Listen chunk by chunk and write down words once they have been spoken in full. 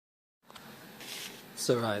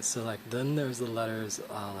So like then there's the letters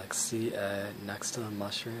like CA next to the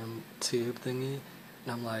mushroom tube thingy,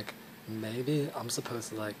 and I'm like, maybe I'm supposed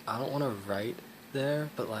to like, I don't want to write there,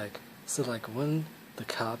 but like, so like when the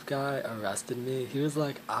cop guy arrested me, he was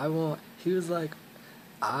like, I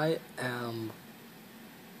am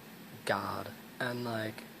God, and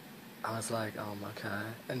like, I was like, okay,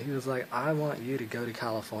 and he was like, I want you to go to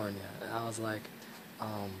California, and I was like,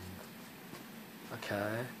 um,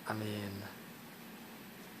 okay, I mean,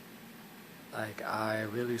 like, I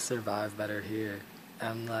really survive better here.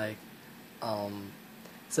 And like, um,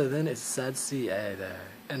 so then it said CA there.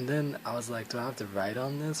 And then I was like, do I have to write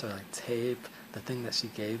on this or like tape the thing that she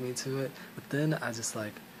gave me to it? But then I just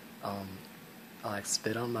like, um, I like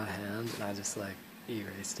spit on my hand and I just like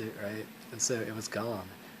erased it, right? And so it was gone.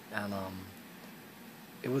 And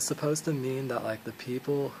it was supposed to mean that like the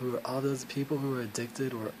people who all those people who were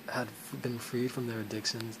addicted or had been freed from their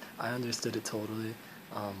addictions, I understood it totally.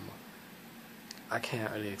 Um, I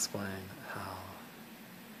can't really explain how.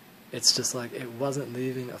 It's just like it wasn't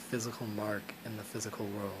leaving a physical mark in the physical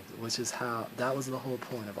world, which is how, that was the whole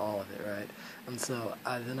point of all of it, right? And so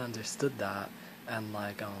I then understood that, and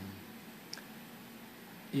like,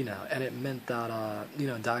 you know, and it meant that, you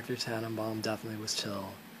know, Dr. Tannenbaum definitely was chill,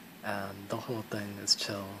 and the whole thing is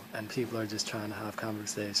chill, and people are just trying to have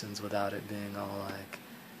conversations without it being all like,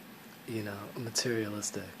 you know,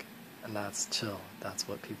 materialistic. And that's chill. That's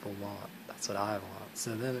what people want. That's what I want.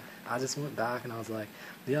 So then I just went back and I was like,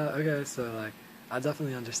 yeah, okay, so like, I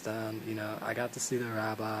definitely understand, you know, I got to see the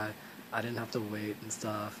rabbi, I didn't have to wait and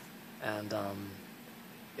stuff, and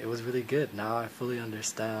it was really good. Now I fully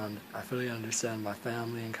understand my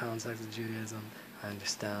family in context of Judaism, I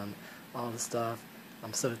understand all the stuff.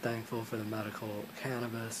 I'm so thankful for the medical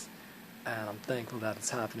cannabis, and I'm thankful that it's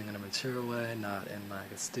happening in a mature way, not in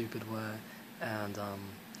like a stupid way, and I'm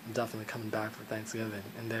definitely coming back for Thanksgiving.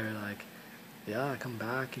 And they're like, yeah, come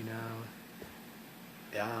back, you know.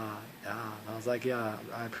 Yeah. And I was like, yeah,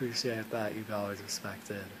 I appreciate that. You've always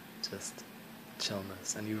respected just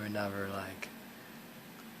chillness. And you were never like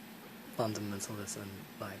fundamentalist and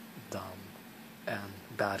like dumb and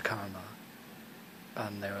bad karma.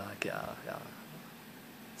 And they were like, yeah.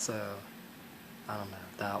 So, I don't know.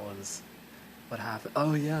 That was what happened.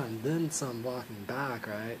 Oh yeah, and then so I'm walking back,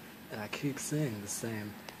 right? And I keep seeing the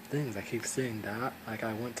same things. I keep seeing that. Like,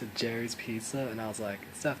 I went to Jerry's Pizza, and I was like,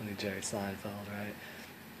 it's definitely Jerry Seinfeld, right?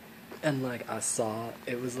 And, like, I saw,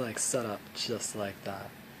 it was, like, set up just like that.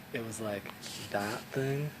 It was, like, that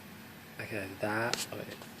thing. Okay, that,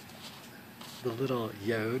 wait. The little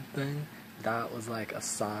Yod thing, that was, like, a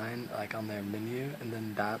sign, like, on their menu. And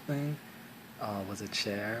then that thing was a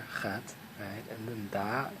chair, chet, right? And then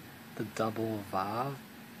that, the double vav,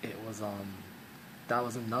 it was, that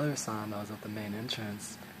was another sign that was at the main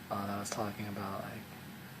entrance that was talking about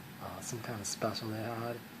like some kind of special they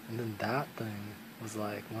had, and then that thing was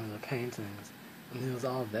like one of the paintings, and it was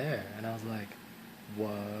all there, and I was like,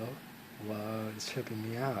 whoa, it's tripping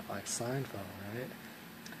me out, like Seinfeld, right?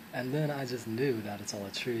 And then I just knew that it's all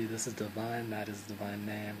a tree. This is divine. That is divine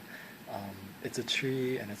name. It's a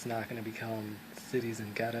tree, and it's not going to become cities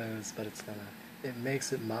and ghettos, but it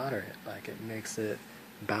makes it moderate, like it makes it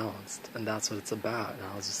balanced, and that's what it's about. And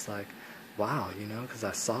I was just like, wow, you know, because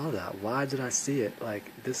I saw that. Why did I see it?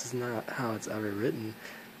 Like, this is not how it's ever written,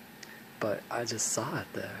 but I just saw it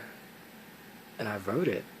there, and I wrote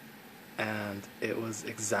it, and it was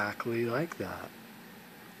exactly like that.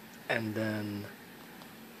 And then,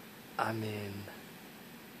 I mean,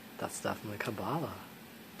 that's definitely Qabbala.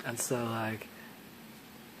 And so, like,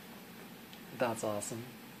 that's awesome.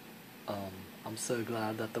 I'm so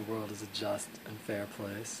glad that the world is a just and fair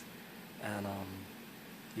place. And,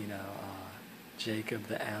 you know, Jacob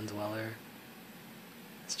the Andweller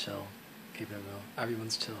is chill. Keep it real.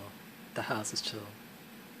 Everyone's chill. The house is chill.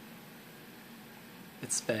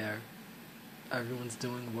 It's fair. Everyone's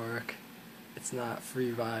doing work. It's not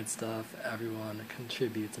free ride stuff. Everyone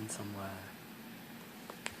contributes in some way.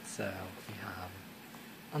 So, we have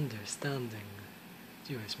understanding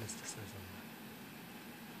Jewish mysticism.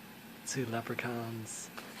 Two leprechauns.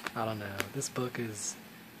 I don't know. This book is,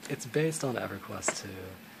 it's based on EverQuest 2.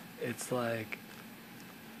 It's like,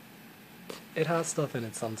 it has stuff in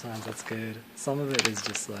it sometimes that's good. Some of it is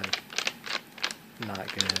just like,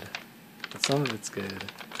 not good. But some of it's good.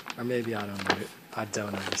 Or maybe I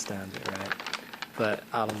don't understand it, right? But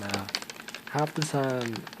I don't know. Half the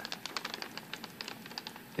time,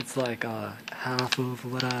 it's like half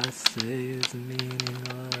of what I say is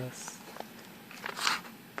meaningless,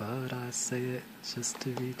 but I say it just to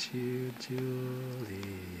reach you,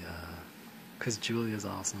 Julia. 'Cause Julia's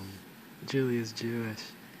awesome. Julia's Jewish,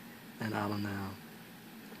 and I don't know.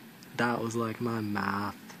 that was like my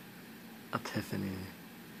math epiphany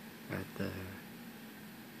right there.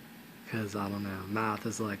 Because, I don't know, math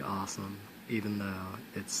is like awesome, even though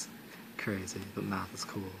it's crazy, but math is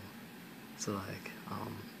cool. So like,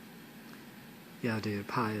 yeah dude,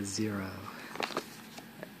 pi is 0.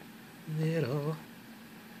 Little.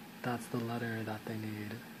 That's the letter that they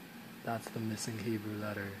need. That's the missing Hebrew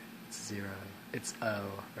letter. It's 0. It's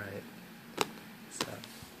O, right? So,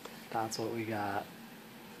 that's what we got.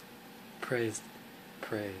 Praise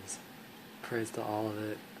to all of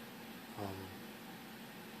it.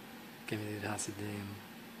 Gimme Hasidim.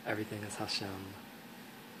 Everything is Hashem.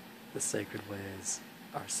 The sacred ways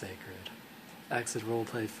are sacred. Exit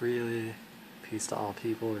roleplay freely. Peace to all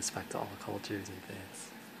people. Respect to all cultures and faiths.